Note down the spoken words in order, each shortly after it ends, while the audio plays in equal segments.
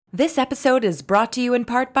This episode is brought to you in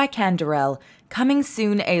part by Canderel. Coming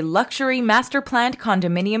soon, a luxury master-planned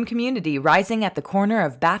condominium community rising at the corner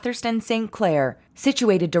of Bathurst and St. Clair.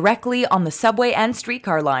 Situated directly on the subway and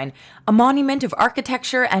streetcar line, a monument of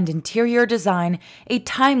architecture and interior design, a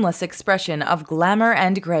timeless expression of glamour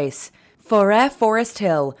and grace. Forêt Forest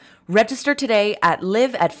Hill. Register today at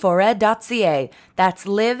live@forêt.ca. That's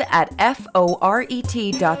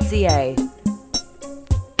live@FORET.ca.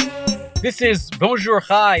 This is Bonjour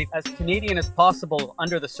Hi, as Canadian as possible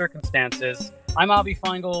under the circumstances. I'm Avi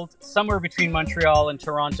Feingold, somewhere between Montreal and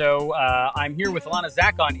Toronto. I'm here with Alana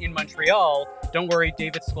Zakon in Montreal. Don't worry,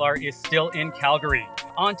 David Sklar is still in Calgary.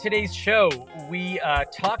 On today's show, we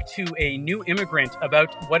talk to a new immigrant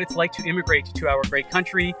about what it's like to immigrate to our great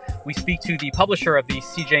country. We speak to the publisher of the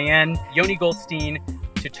CJN, Yoni Goldstein,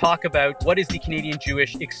 to talk about what is the Canadian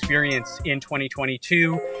Jewish experience in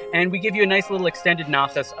 2022. And we give you a nice little extended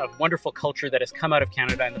nachas of wonderful culture that has come out of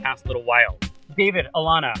Canada in the past little while. David,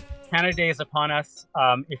 Alana, Canada Day is upon us.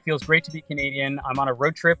 It feels great to be Canadian. I'm on a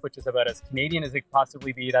road trip, which is about as Canadian as it could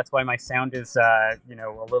possibly be. That's why my sound is, a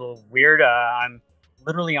little weird. I'm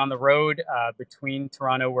literally on the road between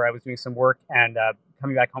Toronto, where I was doing some work, and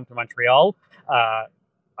coming back home to Montreal.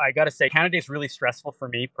 I got to say, Canada Day is really stressful for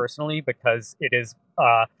me personally because it is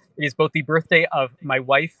both the birthday of my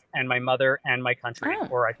wife and my mother and my country,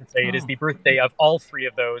 or I should say it is the birthday of all three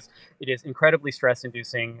of those. It is incredibly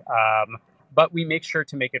stress-inducing, but we make sure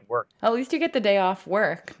to make it work. At least you get the day off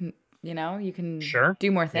work. You know, you can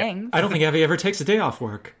do more things. I don't think Abby ever takes a day off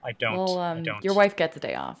work. I don't. Well, your wife gets a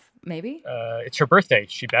day off. Maybe? It's her birthday.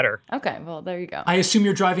 She better. Okay, well, there you go. I assume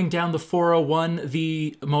you're driving down the 401,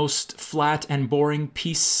 the most flat and boring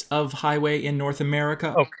piece of highway in North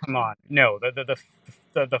America. Oh, come on. No, the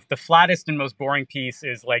flattest and most boring piece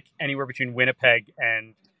is like anywhere between Winnipeg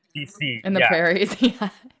and BC. In the prairies, yeah.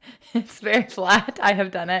 It's very flat. I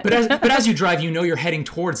have done it. But as you drive, you know you're heading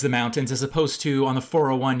towards the mountains, as opposed to on the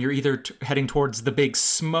 401, you're either heading towards the big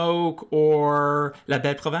smoke or La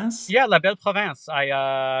Belle Province? Yeah, La Belle Province.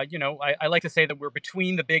 I like to say that we're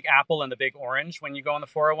between the Big Apple and the Big Orange when you go on the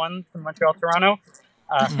 401 from Montreal to Toronto.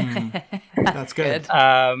 That's good.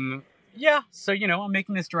 Yeah, so, I'm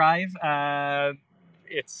making this drive.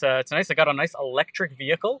 It's nice. I got a nice electric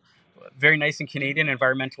vehicle. Very nice and Canadian,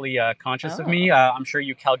 environmentally conscious of me. I'm sure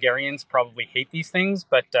you Calgarians probably hate these things,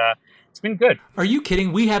 but it's been good. Are you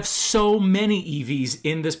kidding? We have so many EVs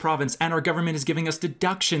in this province, and our government is giving us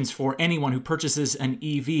deductions for anyone who purchases an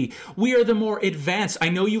EV. We are the more advanced. I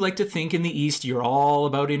know you like to think in the East you're all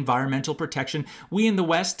about environmental protection. We in the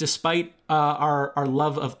West, despite our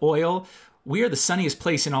love of oil, we are the sunniest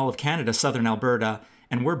place in all of Canada, southern Alberta,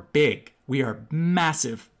 and we're big. We are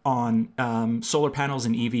massive on solar panels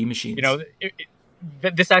and EV machines.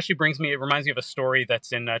 This actually it reminds me of a story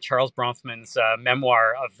that's in Charles Bronfman's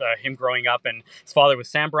memoir of him growing up. And his father was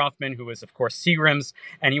Sam Bronfman, who was, of course, Seagram's.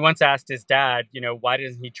 And he once asked his dad, why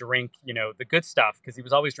doesn't he drink, the good stuff? Because he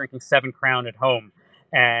was always drinking 7 Crown at home.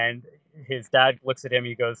 And his dad looks at him,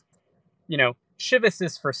 he goes, Chivas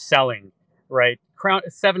is for selling, right?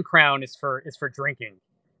 7 Crown is for drinking.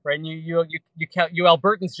 Right, and you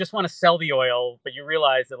Albertans just want to sell the oil, but you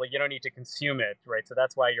realize that you don't need to consume it, right? So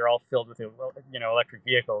that's why you're all filled with electric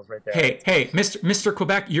vehicles, right there. Hey, Mr.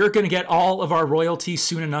 Quebec, you're going to get all of our royalties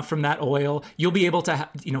soon enough from that oil. You'll be able to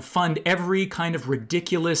fund every kind of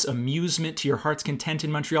ridiculous amusement to your heart's content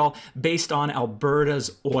in Montreal based on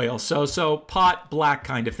Alberta's oil. So pot black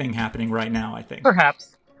kind of thing happening right now, I think.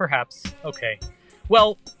 Perhaps. Okay.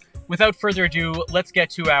 Well, without further ado, let's get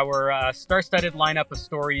to our star-studded lineup of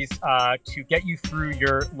stories to get you through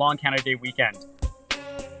your long Canada Day weekend.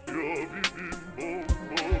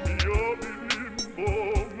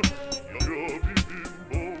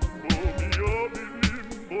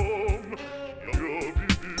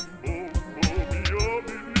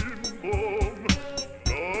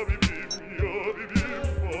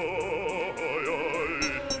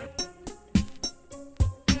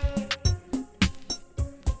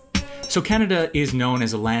 So Canada is known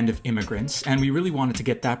as a land of immigrants, and we really wanted to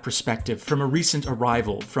get that perspective from a recent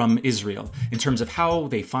arrival from Israel in terms of how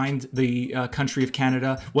they find the country of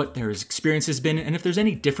Canada, what their experience has been, and if there's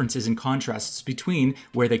any differences and contrasts between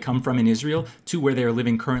where they come from in Israel to where they're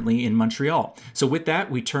living currently in Montreal. So with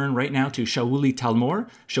that, we turn right now to Shauli Talmor.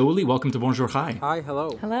 Shauli, welcome to Bonjour Chai. Hi,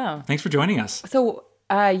 hello. Hello. Thanks for joining us. So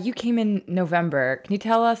you came in November. Can you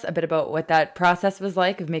tell us a bit about what that process was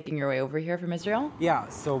like of making your way over here from Israel? Yeah,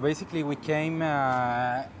 so basically we came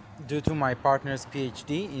due to my partner's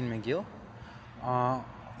PhD in McGill.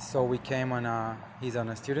 So we came he's on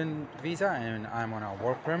a student visa and I'm on a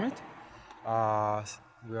work permit.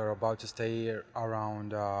 We are about to stay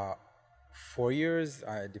around 4 years.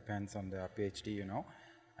 It depends on the PhD, you know.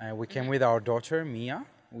 We came with our daughter, Mia,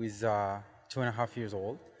 who is 2.5 years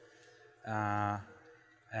old.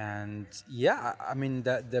 And yeah, I mean,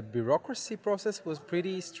 the bureaucracy process was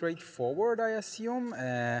pretty straightforward, I assume.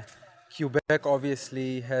 Quebec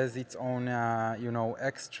obviously has its own,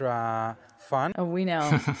 extra fun. Oh, we know.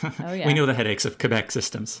 Oh, yeah. We know the headaches of Quebec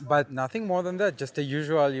systems. But nothing more than that, just the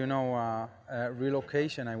usual,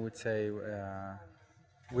 relocation, I would say,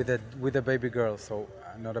 with a baby girl. So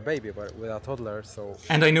not a baby, but with a toddler. So.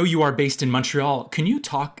 And I know you are based in Montreal. Can you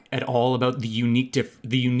talk at all about the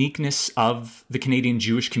uniqueness of the Canadian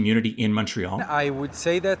Jewish community in Montreal? I would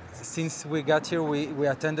say that since we got here, we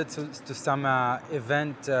attended to some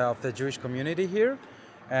event of the Jewish community here,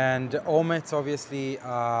 and Ometz obviously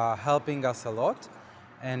helping us a lot.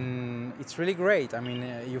 And it's really great. I mean,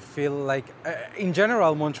 you feel like, in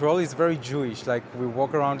general, Montreal is very Jewish. Like, we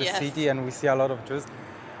walk around the city and we see a lot of Jews,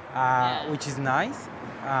 which is nice.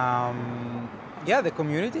 The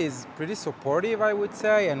community is pretty supportive, I would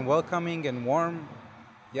say, and welcoming and warm.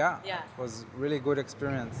 Yeah, it was really good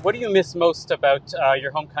experience. What do you miss most about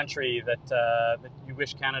your home country that you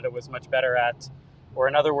wish Canada was much better at? Or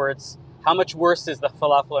in other words, how much worse is the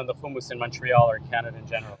falafel and the hummus in Montreal or Canada in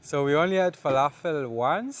general? So we only had falafel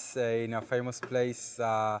once in a famous place,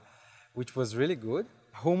 which was really good.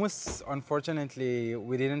 Hummus, unfortunately,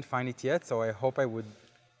 we didn't find it yet, so I hope I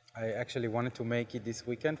actually wanted to make it this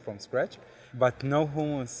weekend from scratch, but no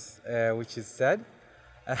hummus, which is sad.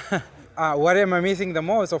 What am I missing the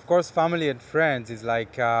most? Of course, family and friends. Is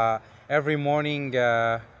like every morning.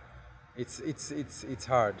 It's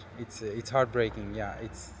hard. It's heartbreaking. Yeah,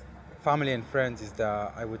 it's family and friends is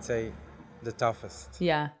I would say the toughest.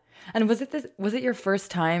 Yeah. And was it your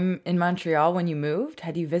first time in Montreal when you moved?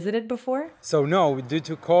 Had you visited before? So no, due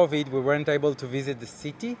to COVID, we weren't able to visit the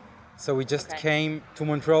city. So we just came to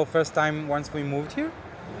Montreal first time once we moved here.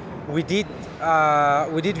 We did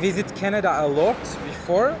visit Canada a lot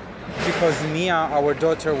before because Mia, our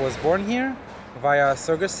daughter, was born here via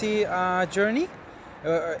surrogacy journey.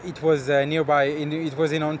 It was nearby. It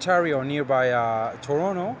was in Ontario, nearby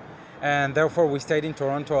Toronto, and therefore we stayed in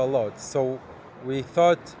Toronto a lot. So we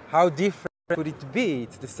thought, how different could it be?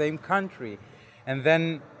 It's the same country. And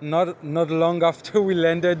then not long after we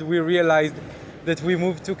landed, we realized that we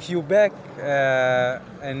moved to Quebec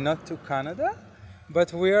and not to Canada.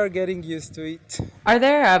 But we are getting used to it. Are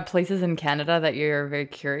there places in Canada that you're very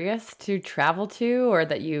curious to travel to or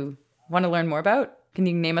that you want to learn more about? Can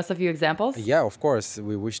you name us a few examples? Yeah, of course.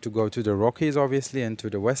 We wish to go to the Rockies, obviously, and to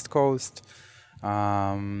the West Coast,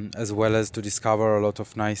 as well as to discover a lot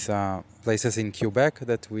of nice places in Quebec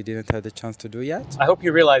that we didn't have the chance to do yet. I hope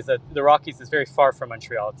you realize that the Rockies is very far from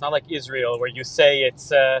Montreal. It's not like Israel where you say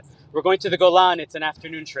we're going to the Golan, it's an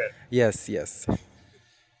afternoon trip. Yes,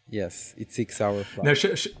 it's 6 hour flight. Now,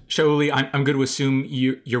 Shauli, I'm going to assume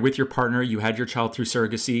you're with your partner. You had your child through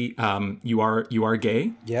surrogacy. You are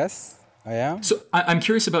gay. Yes, I am. So I'm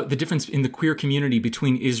curious about the difference in the queer community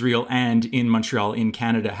between Israel and in Montreal, in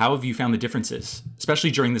Canada. How have you found the differences,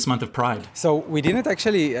 especially during this month of Pride? So we didn't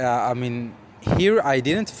actually. Here I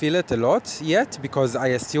didn't feel it a lot yet because I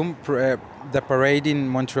assume the parade in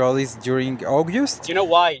Montreal is during August. You know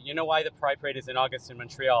why? You know why the Pride Parade is in August in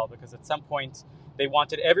Montreal? Because at some point they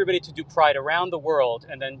wanted everybody to do Pride around the world,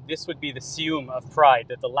 and then this would be the siyum of Pride,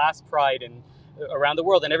 that the last Pride around the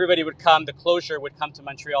world, and everybody would come, the closure would come to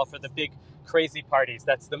Montreal for the big crazy parties.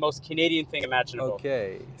 That's the most Canadian thing imaginable.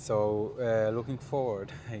 Okay, so looking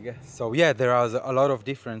forward, I guess. So yeah, there are a lot of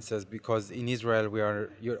differences because in Israel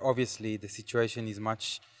obviously the situation is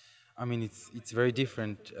much, it's very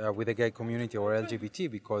different with the gay community or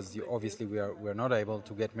LGBT because obviously we are not able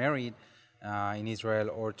to get married in Israel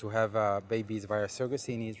or to have babies via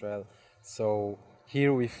surrogacy in Israel. So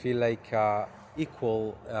here we feel like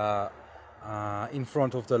equal in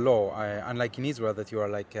front of the law, unlike in Israel that you are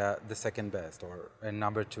like the second best or a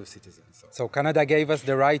number 2 citizen. So Canada gave us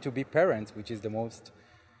the right to be parents, which is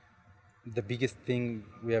the biggest thing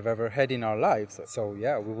we have ever had in our lives. So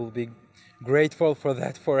yeah, we will be grateful for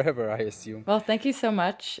that forever, I assume. Well, thank you so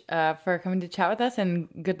much for coming to chat with us, and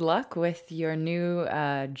good luck with your new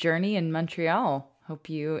journey in Montreal. Hope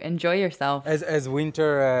you enjoy yourself. As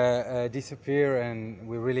winter disappear and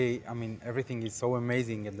we really, everything is so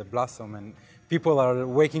amazing and the blossom and people are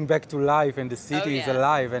waking back to life and the city is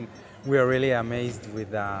alive, and we are really amazed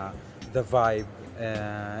with the vibe.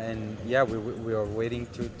 And yeah, we are waiting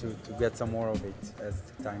to get some more of it as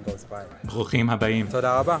time goes by. ברוכים הבאים.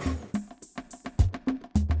 תודה רבה.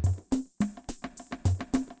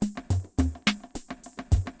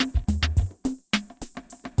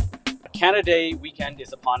 Canada Day weekend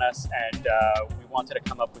is upon us, and we wanted to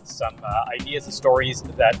come up with some ideas and stories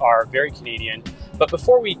that are very Canadian. But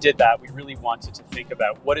before we did that, we really wanted to think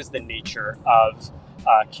about what is the nature of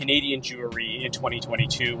Canadian Jewry in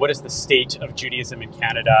 2022? What is the state of Judaism in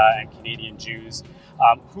Canada and Canadian Jews?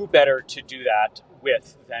 Who better to do that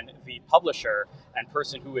with than the publisher and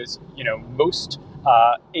person who is, most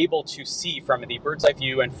able to see from the bird's eye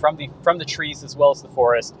view and from the trees as well as the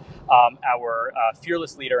forest, our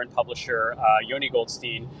fearless leader and publisher, Yoni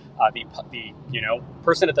Goldstein, the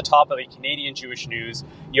person at the top of the Canadian Jewish news.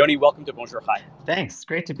 Yoni, welcome to Bonjour Chai. Thanks.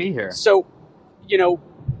 Great to be here. So,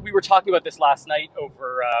 we were talking about this last night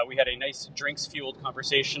over, we had a nice drinks-fueled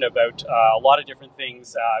conversation about a lot of different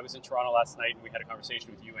things. I was in Toronto last night and we had a conversation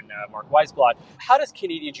with you and Mark Weisblad. How does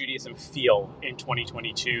Canadian Judaism feel in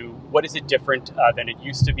 2022? What is it different than it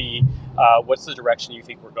used to be? What's the direction you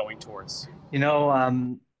think we're going towards?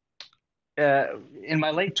 In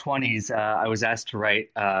my late 20s, I was asked to write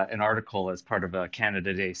an article as part of a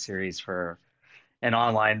Canada Day series for an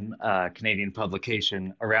online Canadian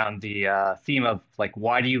publication around the theme of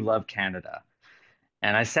why do you love Canada?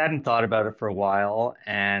 And I sat and thought about it for a while.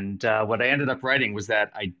 And what I ended up writing was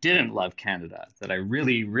that I didn't love Canada, that I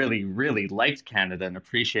really, really, really liked Canada and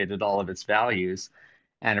appreciated all of its values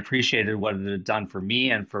and appreciated what it had done for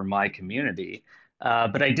me and for my community.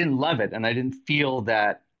 But I didn't love it. And I didn't feel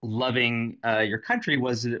that loving your country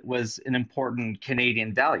was an important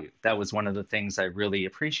Canadian value. That was one of the things I really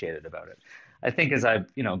appreciated about it. I think as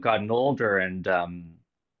I've gotten older and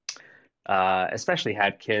especially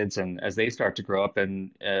had kids, and as they start to grow up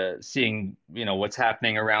and seeing what's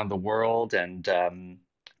happening around the world and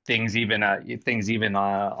things even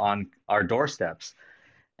on our doorsteps,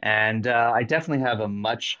 and I definitely have a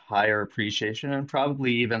much higher appreciation and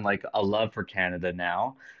probably even a love for Canada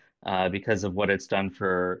now because of what it's done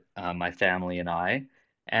for my family and I.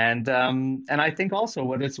 And I think also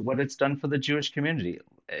what it's done for the Jewish community.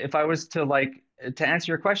 If I was to answer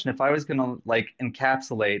your question, if I was going to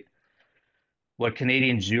encapsulate what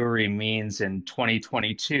Canadian Jewry means in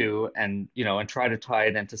 2022 and try to tie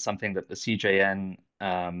it into something that the CJN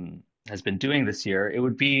has been doing this year, it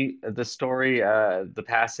would be the story, the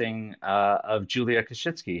passing of Julia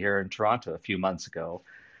Koschitzky here in Toronto a few months ago.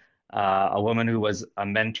 A woman who was a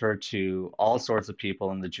mentor to all sorts of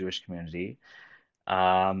people in the Jewish community.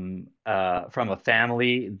 From a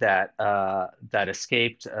family that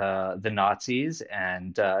escaped the Nazis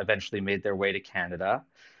and eventually made their way to Canada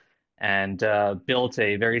and built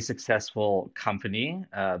a very successful company,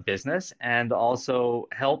 business, and also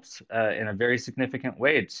helped in a very significant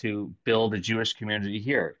way to build a Jewish community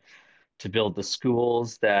here, to build the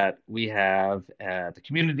schools that we have, the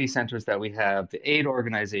community centers that we have, the aid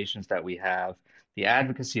organizations that we have, the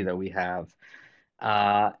advocacy that we have.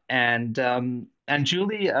 And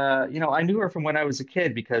Julie, I knew her from when I was a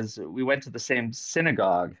kid because we went to the same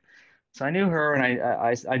synagogue. So I knew her, and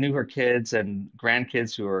I knew her kids and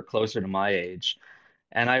grandkids who were closer to my age,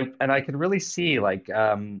 and I could really see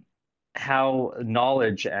how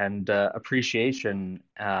knowledge and appreciation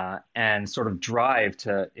and sort of drive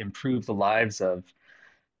to improve the lives of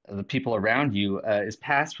the people around you is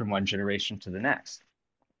passed from one generation to the next.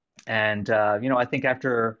 And I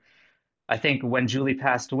think when Julie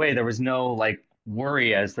passed away, there was no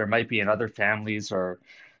worry, as there might be in other families or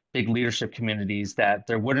big leadership communities, that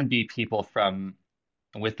there wouldn't be people from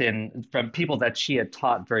people that she had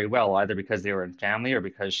taught very well, either because they were in family or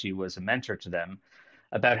because she was a mentor to them,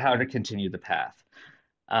 about how to continue the path.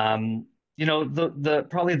 Probably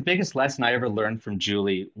the biggest lesson I ever learned from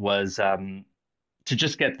Julie was to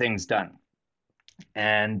just get things done.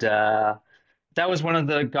 And that was one of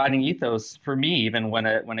the guiding ethos for me, even when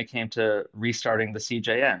it came to restarting the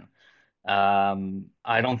CJN.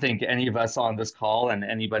 I don't think any of us on this call and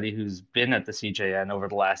anybody who's been at the CJN over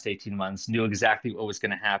the last 18 months knew exactly what was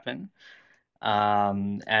going to happen.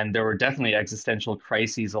 And there were definitely existential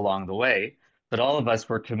crises along the way, but all of us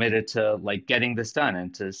were committed to getting this done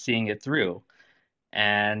and to seeing it through.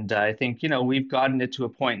 And I think, we've gotten it to a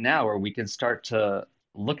point now where we can start to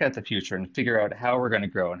look at the future and figure out how we're going to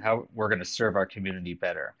grow and how we're going to serve our community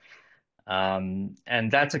better. And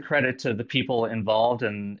that's a credit to the people involved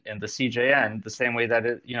in the CJN, the same way that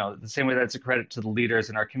it's a credit to the leaders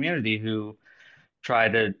in our community who try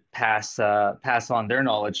to pass on their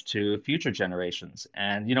knowledge to future generations.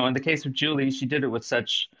 And in the case of Julie, she did it with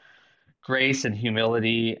such grace and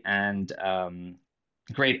humility and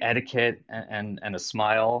great etiquette and a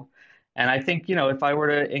smile. And I think, if I were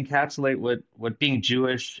to encapsulate what being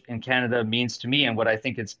Jewish in Canada means to me and what I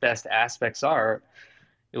think its best aspects are,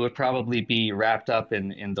 it would probably be wrapped up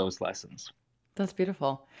in those lessons. That's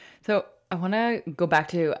beautiful. So I want to go back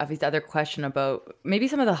to Avi's other question about maybe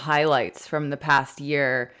some of the highlights from the past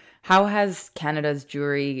year. How has Canada's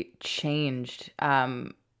Jewry changed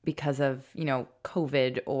because of,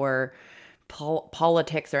 COVID or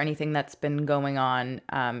politics or anything that's been going on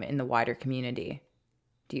in the wider community,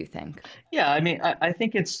 do you think? Yeah, I mean, I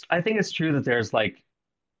think it's true that there's like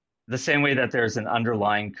the same way that there's an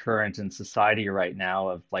underlying current in society right now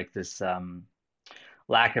of like this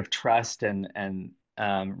lack of trust and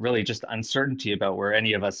really just uncertainty about where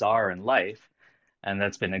any of us are in life, and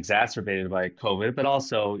that's been exacerbated by COVID, but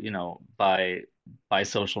also, by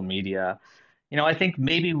social media. I think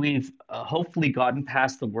maybe we've hopefully gotten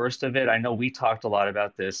past the worst of it. I know we talked a lot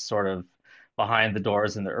about this sort of behind the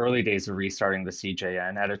doors in the early days of restarting the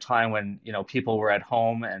CJN at a time when, people were at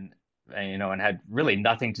home and had really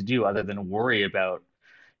nothing to do other than worry about,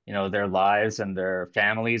 their lives and their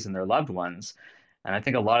families and their loved ones. And I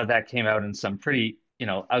think a lot of that came out in some pretty,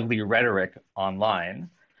 ugly rhetoric online.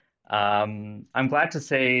 I'm glad to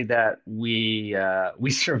say that we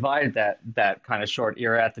survived that kind of short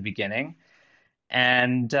era at the beginning,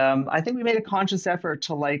 and I think we made a conscious effort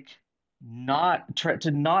to not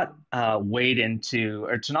wade into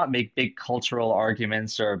or to not make big cultural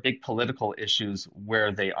arguments or big political issues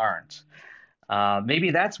where they aren't.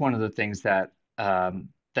 Maybe that's one of the things that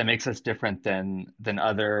makes us different than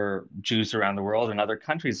other Jews around the world and other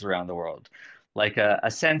countries around the world, like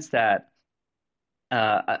a sense that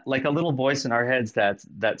like a little voice in our heads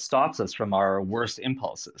that stops us from our worst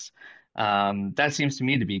impulses. That seems to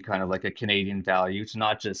me to be kind of like a Canadian value, to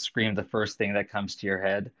not just scream the first thing that comes to your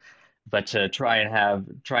head, but to try and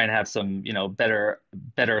have some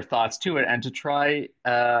better thoughts to it, and to try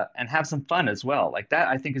and have some fun as well. Like that,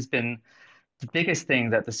 I think has been the biggest thing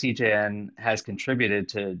that the CJN has contributed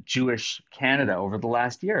to Jewish Canada over the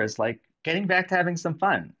last year, is like getting back to having some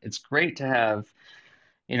fun. It's great to have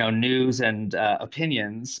news and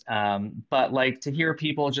opinions, but like to hear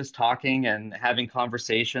people just talking and having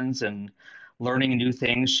conversations and learning new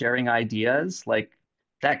things, sharing ideas, like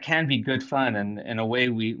that can be good fun. And in a way,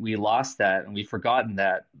 we lost that and we've forgotten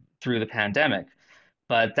that through the pandemic.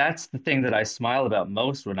 But that's the thing that I smile about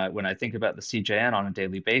most when I think about the CJN on a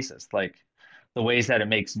daily basis, like the ways that it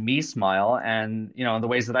makes me smile, and the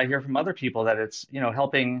ways that I hear from other people that it's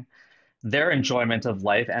helping their enjoyment of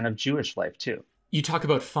life and of Jewish life too. You talk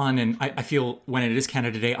about fun, and I feel when it is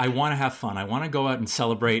Canada Day, I want to have fun. I want to go out and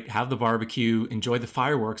celebrate, have the barbecue, enjoy the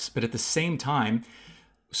fireworks. But at the same time,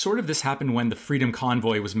 sort of this happened when the Freedom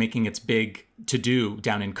Convoy was making its big to-do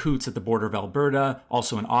down in Coutts at the border of Alberta,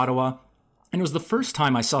 also in Ottawa. And it was the first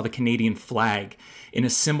time I saw the Canadian flag in a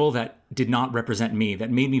symbol that did not represent me,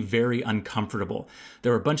 that made me very uncomfortable.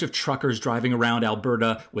 There were a bunch of truckers driving around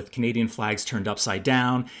Alberta with Canadian flags turned upside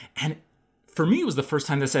down, and for me, it was the first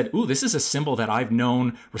time that said, ooh, this is a symbol that I've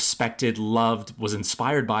known, respected, loved, was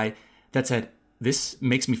inspired by, that said, this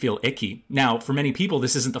makes me feel icky. Now, for many people,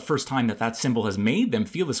 this isn't the first time that symbol has made them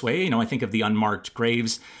feel this way. I think of the unmarked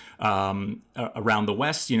graves around the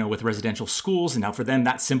West, with residential schools. And now for them,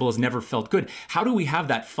 that symbol has never felt good. How do we have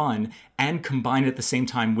that fun and combine it at the same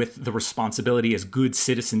time with the responsibility as good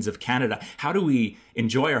citizens of Canada? How do we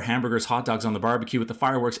enjoy our hamburgers, hot dogs on the barbecue with the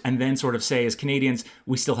fireworks, and then sort of say, as Canadians,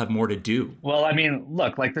 we still have more to do? Well, I mean,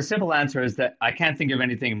 look, like the simple answer is that I can't think of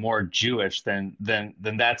anything more Jewish than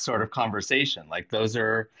that sort of conversation. Like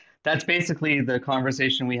that's basically the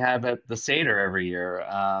conversation we have at the Seder every year.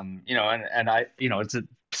 And I, it's a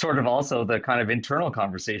sort of also the kind of internal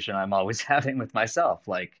conversation I'm always having with myself.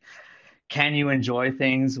 Like, can you enjoy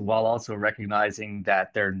things while also recognizing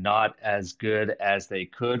that they're not as good as they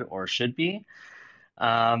could or should be?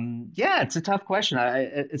 Yeah, it's a tough question.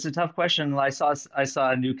 It's a tough question. I saw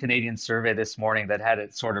a new Canadian survey this morning that had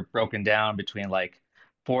it sort of broken down between like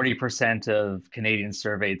 40% of Canadians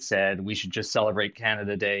surveyed said we should just celebrate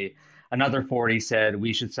Canada Day. Another 40 said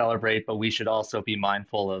we should celebrate, but we should also be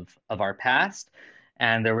mindful of our past.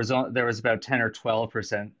 And there was about 10 or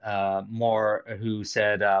 12% more who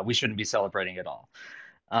said we shouldn't be celebrating at all.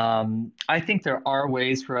 I think there are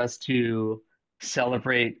ways for us to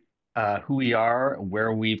celebrate who we are,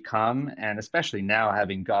 where we've come, and especially now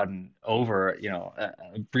having gotten over,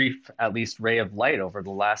 a brief, at least, ray of light over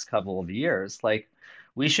the last couple of years. Like,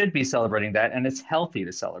 we should be celebrating that, and it's healthy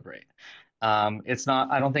to celebrate. It's not.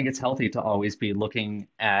 I don't think it's healthy to always be looking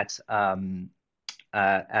at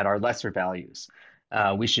our lesser values.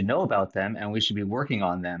 We should know about them, and we should be working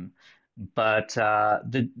on them. But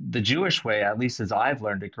the Jewish way, at least as I've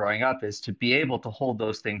learned it growing up, is to be able to hold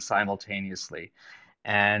those things simultaneously,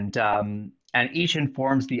 and each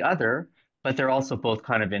informs the other, but they're also both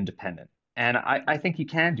kind of independent. And I think you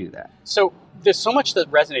can do that. So there's so much that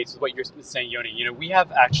resonates with what you're saying, Yoni. We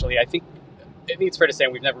have actually, I think I think it's fair to say,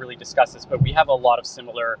 and we've never really discussed this, but we have a lot of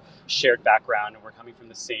similar shared background, and we're coming from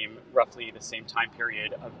roughly the same time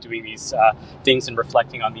period of doing these things and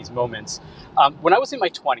reflecting on these moments. When I was in my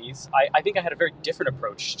 20s, I think I had a very different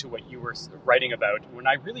approach to what you were writing about. When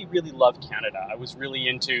I really, really loved Canada, I was really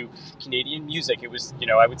into Canadian music. It was,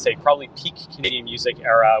 I would say probably peak Canadian music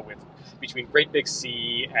era between Great Big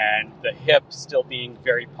Sea and the hip still being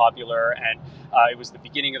very popular, and it was the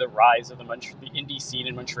beginning of the rise of the indie scene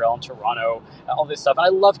in Montreal and Toronto, all this stuff. And I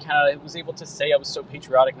love Canada. I was able to say I was so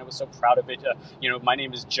patriotic and I was so proud of it. My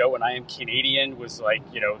name is Joe and I am Canadian was like,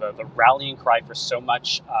 the rallying cry for so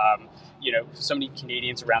much, so many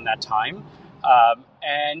Canadians around that time.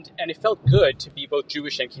 And it felt good to be both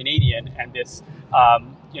Jewish and Canadian, and this,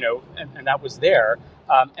 and that was there.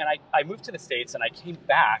 And I moved to the States and I came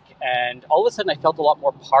back, and all of a sudden I felt a lot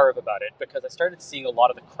more parv about it, because I started seeing a lot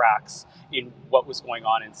of the cracks in what was going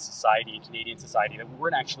on in society, in Canadian society, that we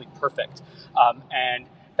weren't actually perfect. And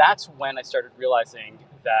that's when I started realizing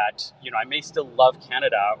that, I may still love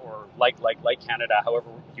Canada or like Canada, however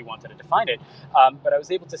you wanted to define it. But I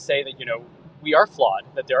was able to say that, we are flawed,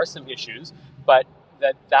 that there are some issues, but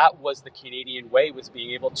that was the Canadian way, was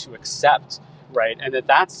being able to accept, right? And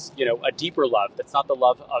that's, a deeper love. That's not the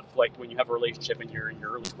love of like when you have a relationship and you're in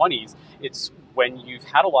your early 20s. It's when you've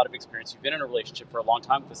had a lot of experience, you've been in a relationship for a long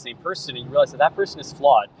time with the same person, and you realize that person is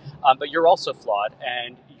flawed, but you're also flawed,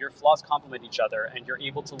 and your flaws complement each other, and you're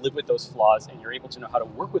able to live with those flaws, and you're able to know how to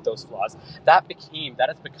work with those flaws. That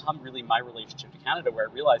has become really my relationship to Canada, where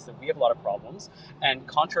I realized that we have a lot of problems, and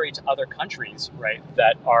contrary to other countries, right,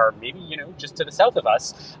 that are maybe, just to the south of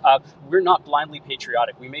us, we're not blindly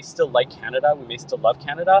patriotic. We may still like Canada, we may still love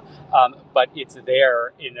Canada, but it's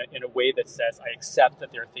there in a way that says, I accept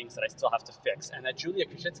that there are things that I still have to fix. And that Julia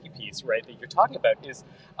Krasicki piece, right, that you're talking about is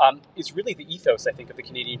really the ethos, I think, of the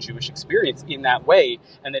Canadian Jewish experience in that way,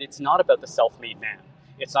 and that it's not about the self-made man.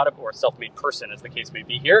 It's not or self-made person, as the case may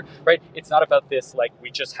be here, right? It's not about this, like,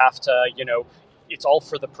 we just have to, it's all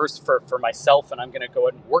for the for myself, and I'm going to go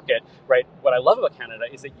out and work it, right? What I love about Canada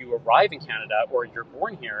is that you arrive in Canada, or you're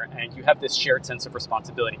born here, and you have this shared sense of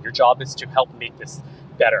responsibility. Your job is to help make this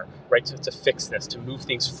better, right? To fix this, to move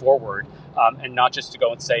things forward, and not just to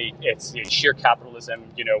go and say it's sheer capitalism.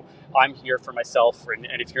 I'm here for myself, and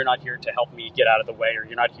if you're not here to help me get out of the way, or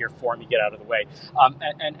you're not here for me, get out of the way.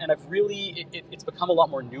 And I've really, it's become a lot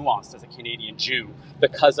more nuanced as a Canadian Jew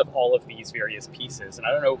because of all of these various pieces. And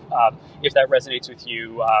I don't know if that resonates with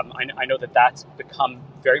you. I know that that's become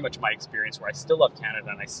very much my experience, where I still love Canada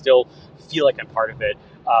and I still feel like I'm part of it.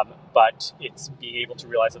 But it's being able to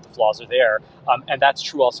realize that the flaws are there. And that's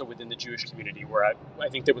true also within the Jewish community, where I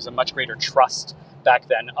think there was a much greater trust back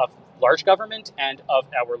then of large government and of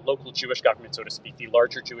our local Jewish government, so to speak, the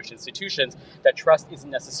larger Jewish institutions. That trust isn't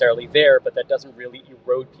necessarily there, but that doesn't really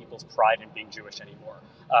erode people's pride in being Jewish anymore,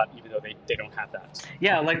 even though they don't have that.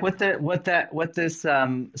 Yeah, like what this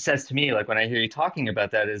says to me, like when I hear you talking about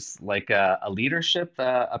that, is like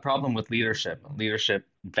a problem with leadership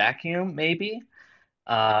vacuum, maybe.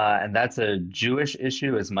 And that's a Jewish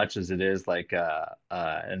issue as much as it is like a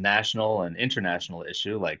national and international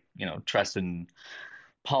issue. Like, trust in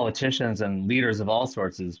politicians and leaders of all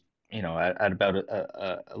sorts is, at about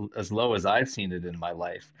as low as I've seen it in my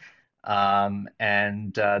life.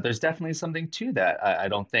 And there's definitely something to that. I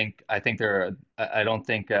don't think there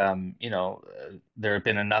have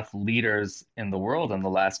been enough leaders in the world in the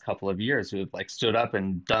last couple of years who have like stood up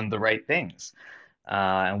and done the right things.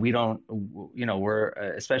 And we don't, we're,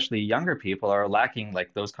 especially younger people, are lacking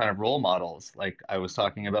like those kind of role models, like I was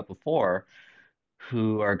talking about before,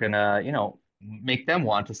 who are gonna, make them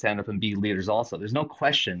want to stand up and be leaders also. There's no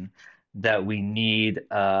question that we need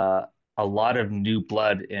a lot of new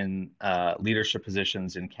blood in leadership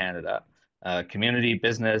positions in Canada, community,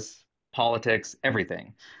 business, politics,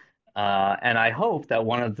 everything. And I hope that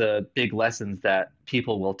one of the big lessons that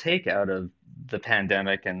people will take out of the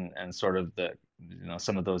pandemic and sort of the,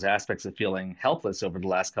 some of those aspects of feeling helpless over the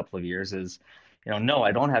last couple of years is, no,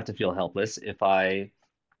 I don't have to feel helpless. If I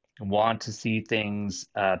want to see things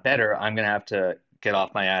better, I'm going to have to get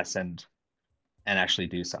off my ass and actually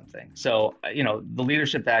do something. So, the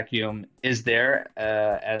leadership vacuum is there,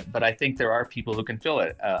 but I think there are people who can fill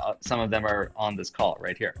it. Some of them are on this call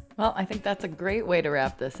right here. Well, I think that's a great way to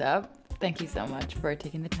wrap this up. Thank you so much for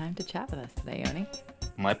taking the time to chat with us today, Yoni.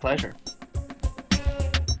 My pleasure.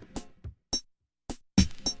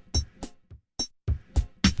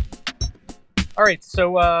 All right,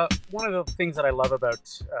 so one of the things that I love about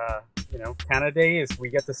Canada Day is we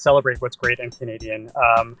get to celebrate what's great and Canadian.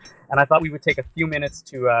 And I thought we would take a few minutes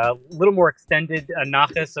to a little more extended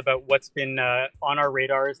nachas about what's been on our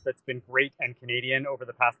radars that's been great and Canadian over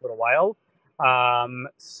the past little while.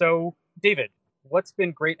 So, David, what's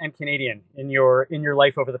been great and Canadian in your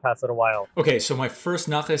life over the past little while? Okay, so my first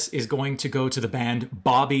nachas is going to go to the band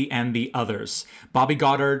Bobby and the Others. Bobby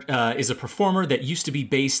Goddard is a performer that used to be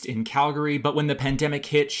based in Calgary, but when the pandemic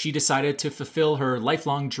hit, she decided to fulfill her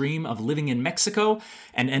lifelong dream of living in Mexico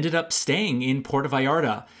and ended up staying in Puerto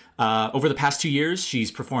Vallarta. Over the past 2 years,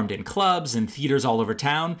 she's performed in clubs and theaters all over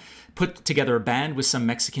town, put together a band with some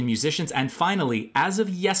Mexican musicians, and finally, as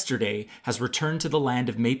of yesterday, has returned to the land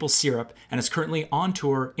of maple syrup and is currently on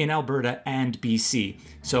tour in Alberta and BC.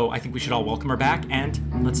 So I think we should all welcome her back, and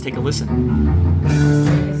let's take a listen.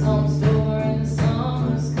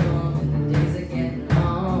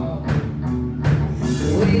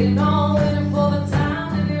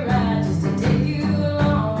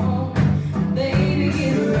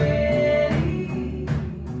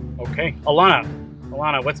 Okay,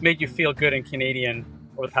 Alana, what's made you feel good and Canadian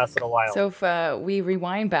over the past little while? So if we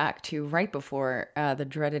rewind back to right before the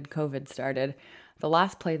dreaded COVID started, the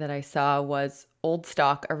last play that I saw was Old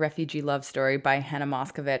Stock, A Refugee Love Story by Hannah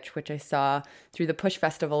Moscovich, which I saw through the Push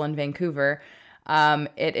Festival in Vancouver.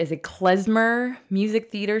 It is a klezmer music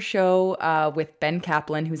theater show with Ben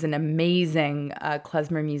Kaplan, who's an amazing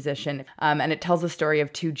klezmer musician. And it tells the story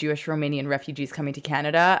of two Jewish Romanian refugees coming to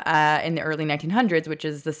Canada in the early 1900s, which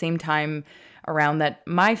is the same time around that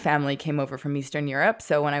my family came over from Eastern Europe.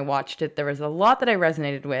 So when I watched it, there was a lot that I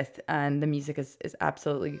resonated with, and the music is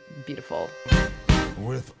absolutely beautiful.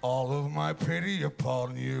 With all of my pity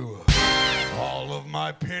upon you, all of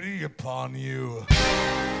my pity upon you,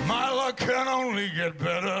 my luck can only get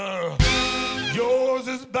better. Yours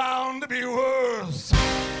is bound to be worse.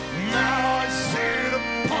 Now I see it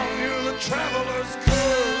upon you, the traveler's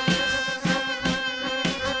curse.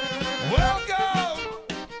 Welcome.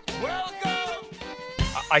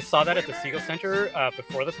 I saw that at the Segal Center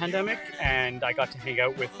before the pandemic, and I got to hang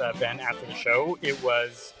out with Ben after the show. It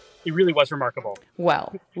really was remarkable.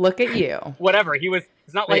 Well, look at you. Whatever.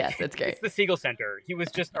 It's not like yes, it's great. It's the Segal Center. He was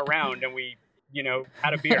just around and we,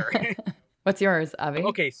 had a beer. What's yours, Avi?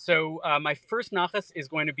 Okay, so my first nachas is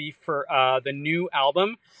going to be for the new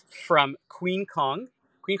album from Queen Kong.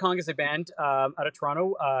 Queen Kong is a band out of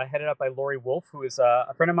Toronto, headed up by Laurie Wolf, who is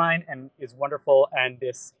a friend of mine and is wonderful. And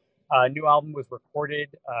this new album was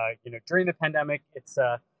recorded, during the pandemic. It's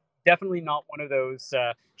definitely not one of those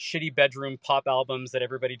shitty bedroom pop albums that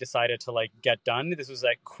everybody decided to get done. This was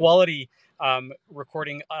a quality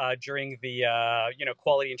recording during the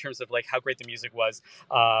quality in terms of how great the music was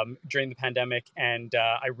during the pandemic, and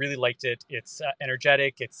I really liked it. It's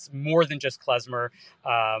energetic. It's more than just klezmer.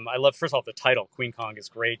 I love, first of all, the title Queen Kong is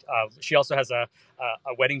great. She also has a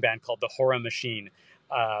wedding band called the Hora Machine,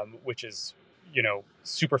 which is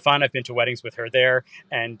super fun. I've been to weddings with her there,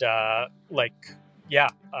 and let's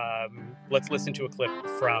listen to a clip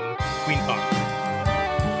from Queen Kong.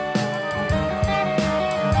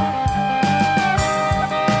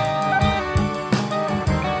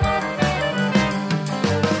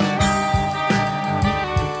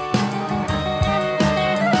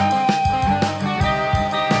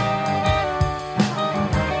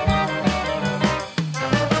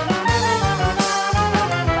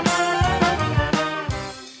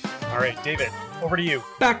 All right, David, over to you.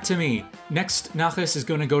 Back to me. Next nachas is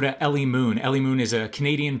going to go to Ellie Moon. Ellie Moon is a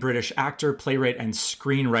Canadian-British actor, playwright, and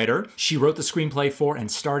screenwriter. She wrote the screenplay for and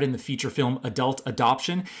starred in the feature film Adult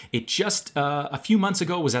Adoption. It just a few months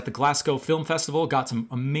ago was at the Glasgow Film Festival, got some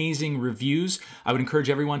amazing reviews. I would encourage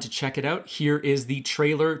everyone to check it out. Here is the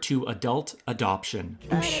trailer to Adult Adoption.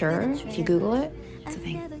 I'm sure if you Google it, it's a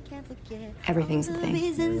thing. Everything's a thing.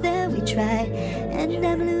 Is it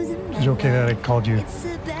okay that I called you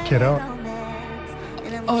kid out?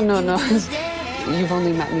 Oh, no. You've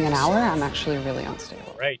only met me an hour. I'm actually really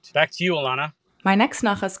unstable. Right. Back to you, Alana. My next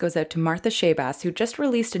nachas goes out to Martha Shabas, who just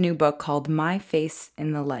released a new book called My Face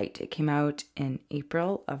in the Light. It came out in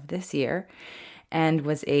April of this year and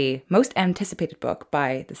was a most anticipated book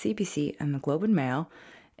by the CBC and the Globe and Mail.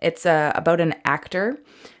 It's about an actor,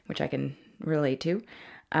 which I can relate to,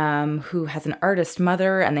 who has an artist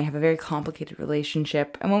mother, and they have a very complicated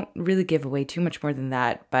relationship. I won't really give away too much more than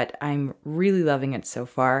that, but I'm really loving it so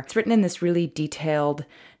far. It's written in this really detailed,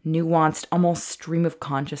 nuanced, almost stream of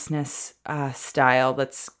consciousness style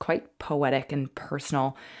that's quite poetic and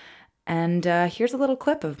personal. And here's a little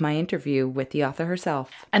clip of my interview with the author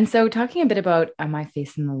herself. And so talking a bit about My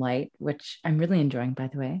Face in the Light, which I'm really enjoying, by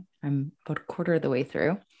the way. I'm about a quarter of the way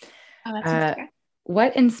through. Oh, that's good.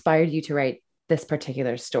 What inspired you to write this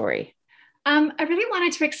particular story? I really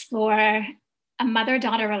wanted to explore a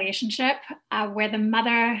mother-daughter relationship where the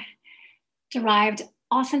mother derived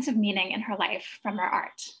all sense of meaning in her life from her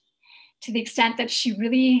art, to the extent that she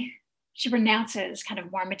really she renounces kind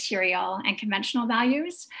of more material and conventional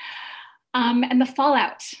values, and the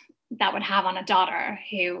fallout that would have on a daughter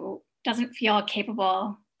who doesn't feel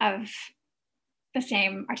capable of the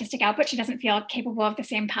same artistic output. She doesn't feel capable of the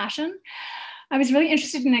same passion. I was really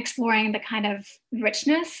interested in exploring the kind of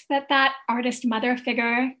richness that artist mother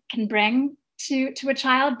figure can bring to a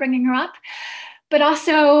child, bringing her up, but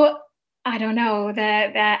also, I don't know,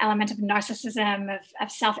 the element of narcissism,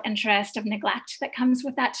 of self-interest, of neglect that comes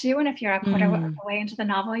with that too. And if you're a quarter of the way into the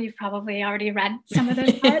novel, you've probably already read some of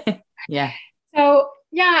those parts. Yeah. So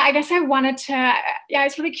yeah, I guess I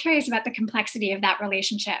was really curious about the complexity of that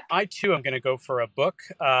relationship. I too am going to go for a book.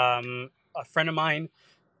 A friend of mine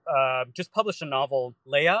just published a novel,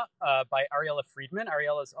 Leia, by Ariella Friedman.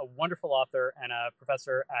 Ariella is a wonderful author and a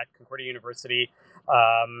professor at Concordia University.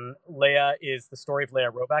 Leia is the story of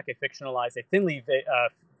Leia Roback, a fictionalized, a thinly,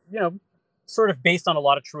 sort of based on a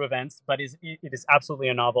lot of true events, but it is absolutely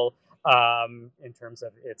a novel in terms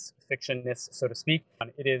of its fictionness, so to speak.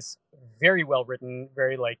 It is very well written,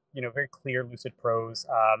 very very clear, lucid prose,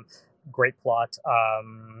 great plot.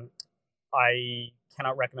 I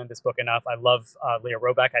cannot recommend this book enough. I love Leia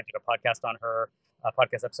Roback. I did a podcast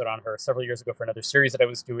episode on her several years ago for another series that I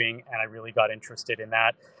was doing, and I really got interested in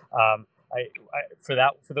that. For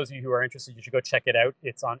those of you who are interested, you should go check it out.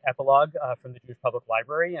 It's on Epilogue from the Jewish Public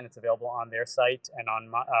Library, and it's available on their site and on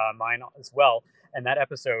mine as well. And that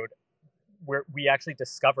episode, where we actually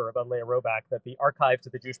discover about Leia Roback, that the archive to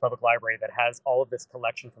the Jewish Public Library that has all of this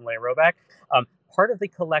collection from Leia Roback, part of the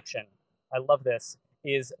collection, I love this,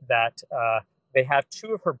 is that they have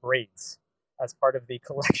 2 of her braids as part of the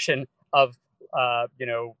collection of,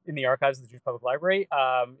 in the archives of the Jewish Public Library.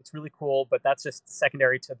 It's really cool, but that's just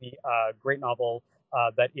secondary to the great novel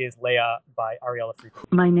that is Leia by Ariella Friedman.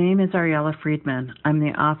 My name is Ariella Friedman. I'm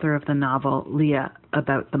the author of the novel Leia,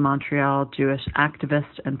 about the Montreal Jewish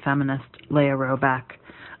activist and feminist Leia Roback.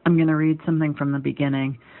 I'm going to read something from the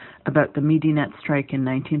beginning about the Medinet strike in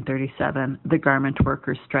 1937, the garment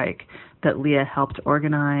workers' strike that Leia helped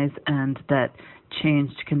organize and that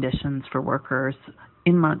changed conditions for workers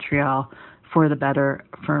in Montreal for the better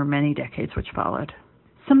for many decades which followed.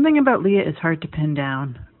 Something about Leia is hard to pin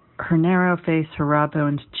down. Her narrow face, her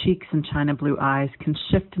raw-boned cheeks and china blue eyes can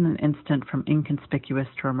shift in an instant from inconspicuous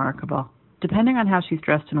to remarkable. Depending on how she's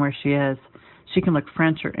dressed and where she is, she can look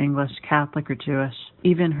French or English, Catholic or Jewish.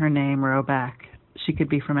 Even her name, Roback, she could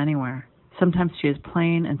be from anywhere. Sometimes she is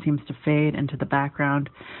plain and seems to fade into the background,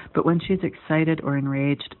 but when she is excited or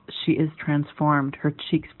enraged, she is transformed. Her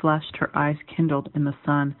cheeks flushed, her eyes kindled in the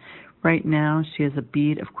sun. Right now, she is a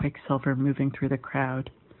bead of quicksilver moving through the crowd.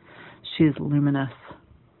 She is luminous.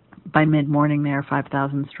 By mid-morning, they are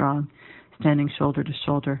 5,000 strong, standing shoulder to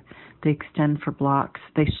shoulder. They extend for blocks.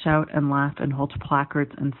 They shout and laugh and hold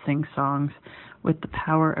placards and sing songs. With the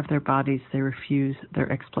power of their bodies, they refuse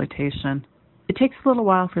their exploitation. It takes a little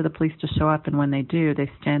while for the police to show up, and when they do, they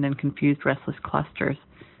stand in confused, restless clusters,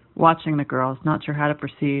 watching the girls, not sure how to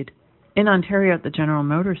proceed. In Ontario, at the General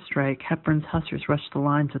Motors strike, Hepburn's hussars rushed the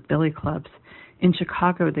lines with billy clubs. In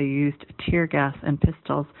Chicago, they used tear gas and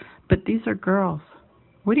pistols. But these are girls.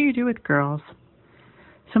 What do you do with girls?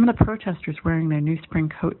 Some of the protesters wearing their new spring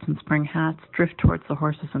coats and spring hats drift towards the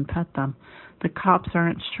horses and pet them. The cops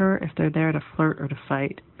aren't sure if they're there to flirt or to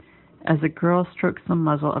fight. As a girl strokes the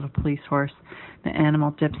muzzle of a police horse, the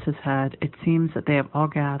animal dips his head. It seems that they have all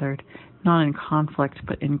gathered, not in conflict,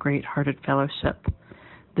 but in great-hearted fellowship.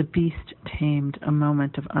 The beast tamed, a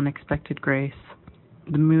moment of unexpected grace.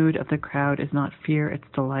 The mood of the crowd is not fear, it's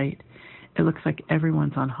delight. It looks like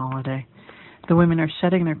everyone's on holiday. The women are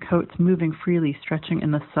shedding their coats, moving freely, stretching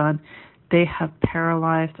in the sun. They have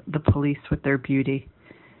paralyzed the police with their beauty.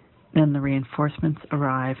 Then the reinforcements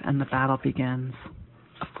arrive and the battle begins.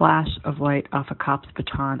 A flash of white off a cop's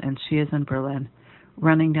baton, and she is in Berlin,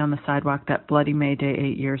 running down the sidewalk that bloody May Day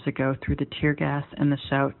 8 years ago through the tear gas and the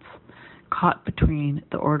shouts, caught between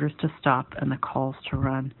the orders to stop and the calls to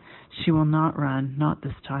run. She will not run, not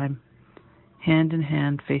this time. Hand in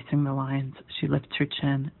hand, facing the lines, she lifts her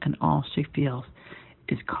chin, and all she feels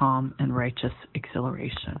is calm and righteous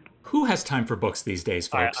exhilaration. Who has time for books these days,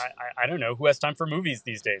 folks? I don't know. Who has time for movies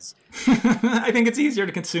these days? I think it's easier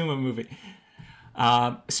to consume a movie.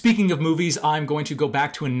 Speaking of movies, I'm going to go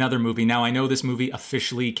back to another movie. Now, I know this movie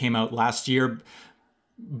officially came out last year,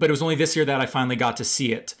 but it was only this year that I finally got to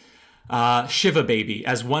see it. Shiva Baby,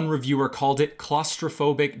 as one reviewer called it,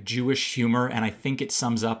 claustrophobic Jewish humor, and I think it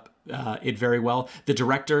sums up it very well. The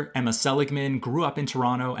director, Emma Seligman, grew up in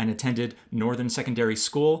Toronto and attended Northern Secondary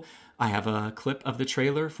School. I have a clip of the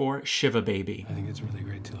trailer for Shiva Baby. I think it's really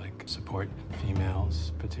great to support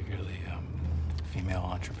females, particularly female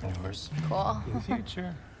entrepreneurs. Cool. For the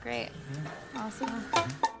future. Great. Awesome.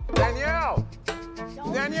 Danielle!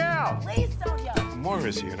 Danielle! Please, Sonia.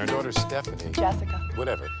 Maura's here, and her daughter Stephanie. Jessica.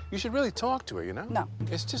 Whatever. You should really talk to her, you know? No.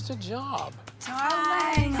 It's just a job.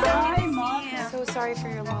 Darling. Hi, Mom. So sorry for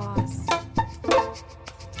your loss.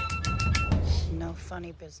 No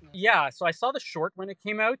funny business. Yeah, so I saw the short when it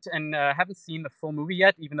came out, and haven't seen the full movie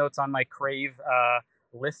yet, even though it's on my Crave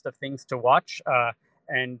list of things to watch.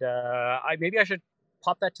 And maybe I should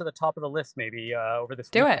pop that to the top of the list over this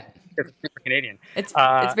Do week. it. Because it's super Canadian. It's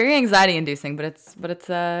very anxiety inducing, but it's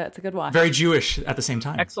a good watch. Very Jewish at the same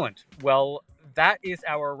time. Excellent. Well, that is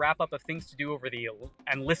our wrap up of things to do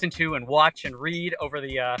and listen to and watch and read over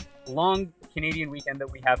the long Canadian weekend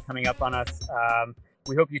that we have coming up on us.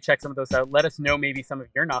 We hope you check some of those out. Let us know maybe some of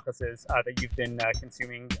your nachasses that you've been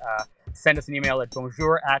consuming. Send us an email at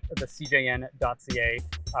bonjour@thecjn.ca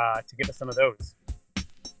to give us some of those.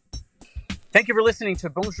 Thank you for listening to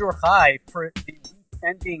Bonjour Chai for the week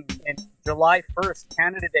ending in July 1st,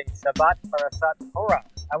 Canada Day, Shabbat Parashat Torah.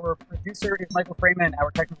 Our producer is Michael Freeman.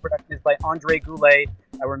 Our technical production is by Andre Goulet.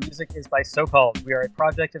 Our music is by So-Called. We are a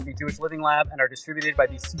project of the Jewish Living Lab and are distributed by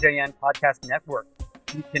the CJN Podcast Network.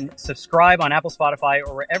 You can subscribe on Apple, Spotify,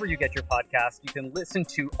 or wherever you get your podcasts. You can listen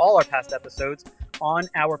to all our past episodes on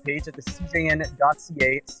our page at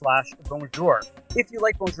thecjn.ca/bonjour. If you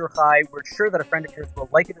like Bonjour Chai, we're sure that a friend of yours will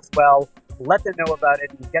like it as well. Let them know about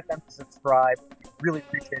it and get them to subscribe. We really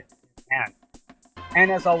appreciate it if you can.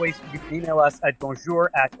 And as always, you can email us at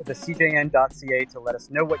bonjour@thecjn.ca to let us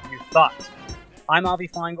know what you thought. I'm Avi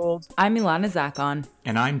Feingold. I'm Ilana Zakon.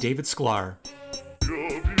 And I'm David Sklar.